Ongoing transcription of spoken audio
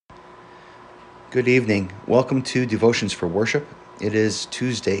Good evening. Welcome to Devotions for Worship. It is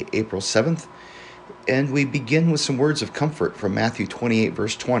Tuesday, April 7th, and we begin with some words of comfort from Matthew 28,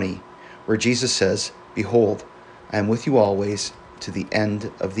 verse 20, where Jesus says, "Behold, I am with you always to the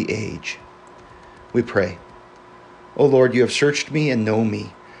end of the age." We pray. O Lord, you have searched me and know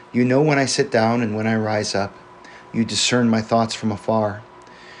me. You know when I sit down and when I rise up. You discern my thoughts from afar.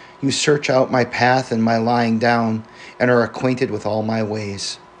 You search out my path and my lying down, and are acquainted with all my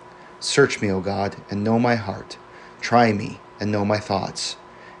ways. Search me, O God, and know my heart. Try me and know my thoughts,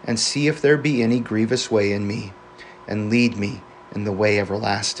 and see if there be any grievous way in me, and lead me in the way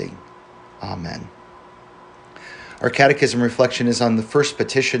everlasting. Amen. Our catechism reflection is on the first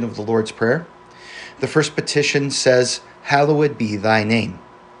petition of the Lord's Prayer. The first petition says, "Hallowed be thy name."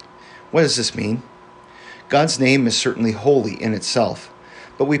 What does this mean? God's name is certainly holy in itself,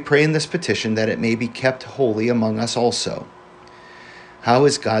 but we pray in this petition that it may be kept holy among us also. How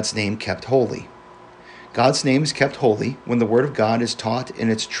is God's name kept holy? God's name is kept holy when the Word of God is taught in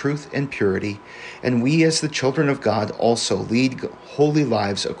its truth and purity, and we as the children of God also lead holy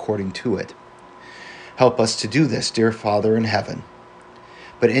lives according to it. Help us to do this, dear Father in heaven.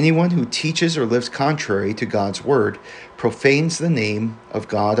 But anyone who teaches or lives contrary to God's Word profanes the name of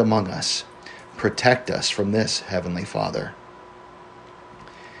God among us. Protect us from this, Heavenly Father.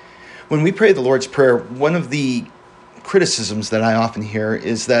 When we pray the Lord's Prayer, one of the criticisms that I often hear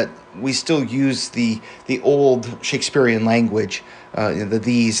is that we still use the old Shakespearean language, the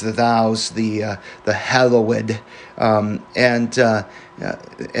these, the thous, the hallowed, and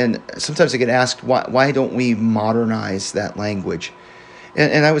sometimes I get asked why don't we modernize that language?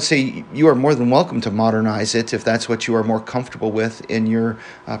 And I would say you are more than welcome to modernize it if that's what you are more comfortable with in your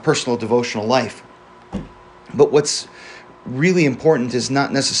personal devotional life. But what's really important is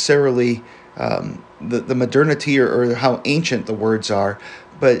not necessarily the modernity or how ancient the words are,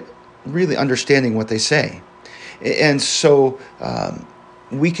 but really understanding what they say. And so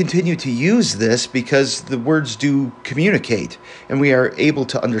we continue to use this because the words do communicate and we are able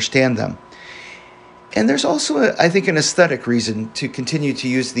to understand them. And there's also, I think, an aesthetic reason to continue to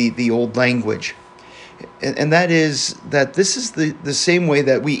use the old language. And that is that this is the same way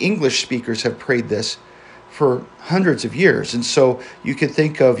that we English speakers have prayed this for hundreds of years. And so you can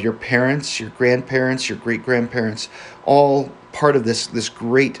think of your parents, your grandparents, your great-grandparents, all part of this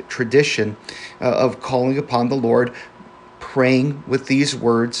great tradition of calling upon the Lord, praying with these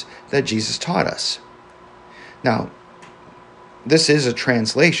words that Jesus taught us. Now, this is a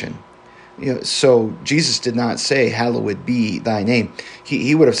translation. So Jesus did not say, "Hallowed be thy name."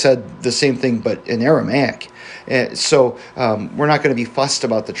 He would have said the same thing, but in Aramaic. So we're not going to be fussed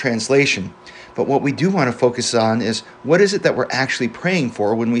about the translation. But what we do want to focus on is what is it that we're actually praying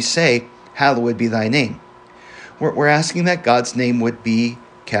for when we say, "Hallowed be thy name." We're asking that God's name would be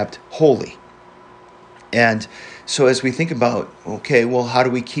kept holy. And so as we think about, okay, well, how do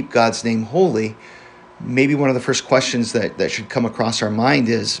we keep God's name holy? Maybe one of the first questions that should come across our mind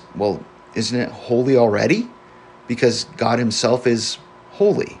is, well, isn't it holy already? Because God himself is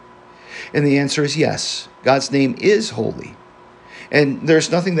holy. And the answer is yes, God's name is holy. And there's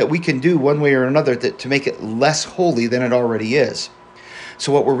nothing that we can do one way or another to make it less holy than it already is.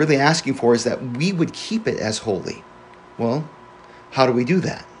 So what we're really asking for is that we would keep it as holy. Well, how do we do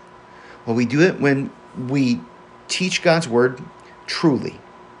that? Well, we do it when we teach God's word truly.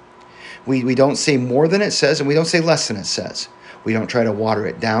 We don't say more than it says, and we don't say less than it says. We don't try to water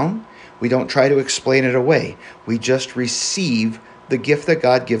it down. We don't try to explain it away. We just receive the gift that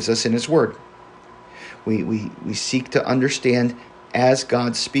God gives us in his word. We seek to understand as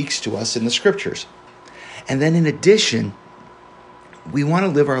God speaks to us in the scriptures. And then in addition, we want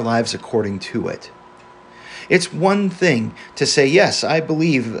to live our lives according to it. It's one thing to say, yes, I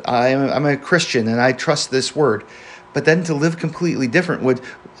believe, I'm a Christian and I trust this word. But then to live completely different would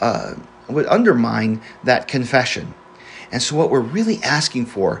undermine that confession. And so what we're really asking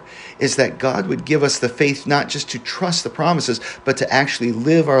for is that God would give us the faith not just to trust the promises, but to actually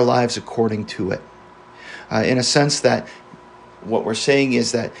live our lives according to it. In a sense that what we're saying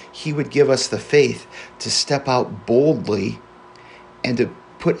is that he would give us the faith to step out boldly and to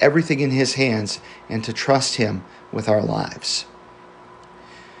put everything in his hands and to trust him with our lives.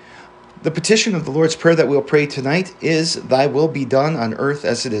 The petition of the Lord's Prayer that we'll pray tonight is, "Thy will be done on earth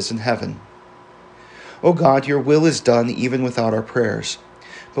as it is in heaven." O God, your will is done even without our prayers,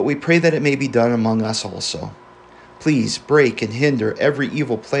 but we pray that it may be done among us also. Please break and hinder every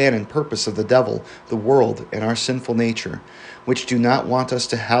evil plan and purpose of the devil, the world, and our sinful nature, which do not want us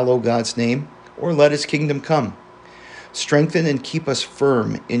to hallow God's name or let his kingdom come. Strengthen and keep us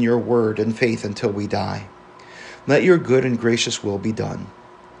firm in your word and faith until we die. Let your good and gracious will be done.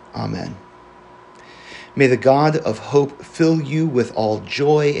 Amen. May the God of hope fill you with all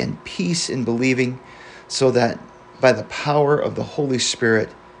joy and peace in believing, so that by the power of the Holy Spirit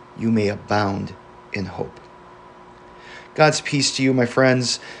you may abound in hope. God's peace to you, my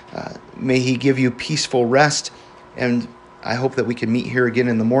friends. May he give you peaceful rest, and I hope that we can meet here again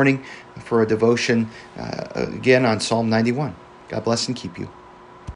in the morning for a devotion again on Psalm 91. God bless and keep you.